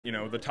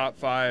the top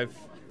 5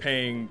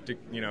 paying,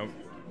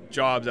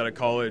 jobs out of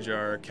college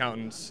are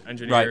accountants,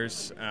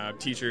 engineers,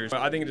 teachers.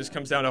 I think it just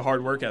comes down to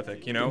hard work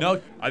ethic,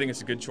 No. I think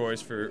it's a good choice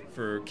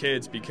for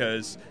kids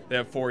because they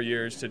have 4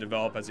 years to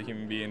develop as a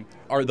human being.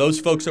 Are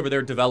those folks over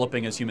there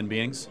developing as human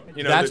beings?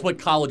 That's what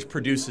college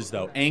produces,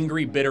 though.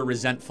 Angry, bitter,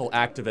 resentful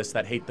activists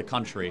that hate the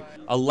country.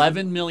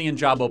 11 million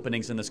job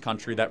openings in this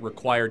country that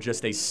require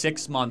just a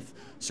 6-month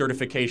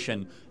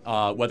certification,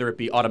 whether it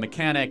be auto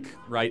mechanic,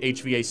 right,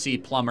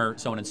 HVAC, plumber,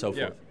 so on and so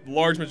forth. Yeah,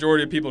 large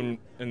majority of people in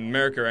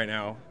America right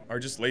now are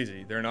just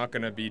lazy. They're not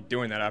going to be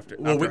doing that after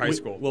high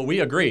school. Well,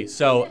 we agree.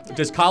 So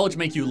does college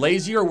make you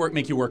lazy or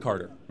make you work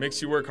harder? Makes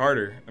you work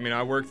harder. I mean,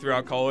 I worked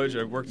throughout college.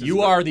 I worked.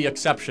 You are the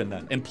exception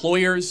then.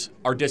 Employers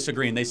are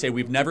disagreeing. They say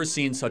we've never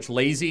seen such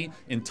lazy,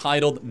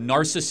 entitled,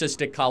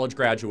 narcissistic college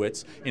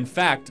graduates. In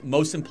fact,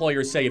 most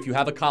employers say if you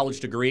have a college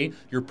degree,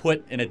 you're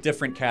put in a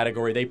different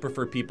category. They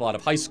prefer people out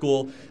of high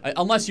school,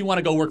 unless you want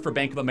to go work for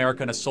Bank of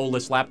America in a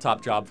soulless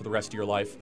laptop job for the rest of your life.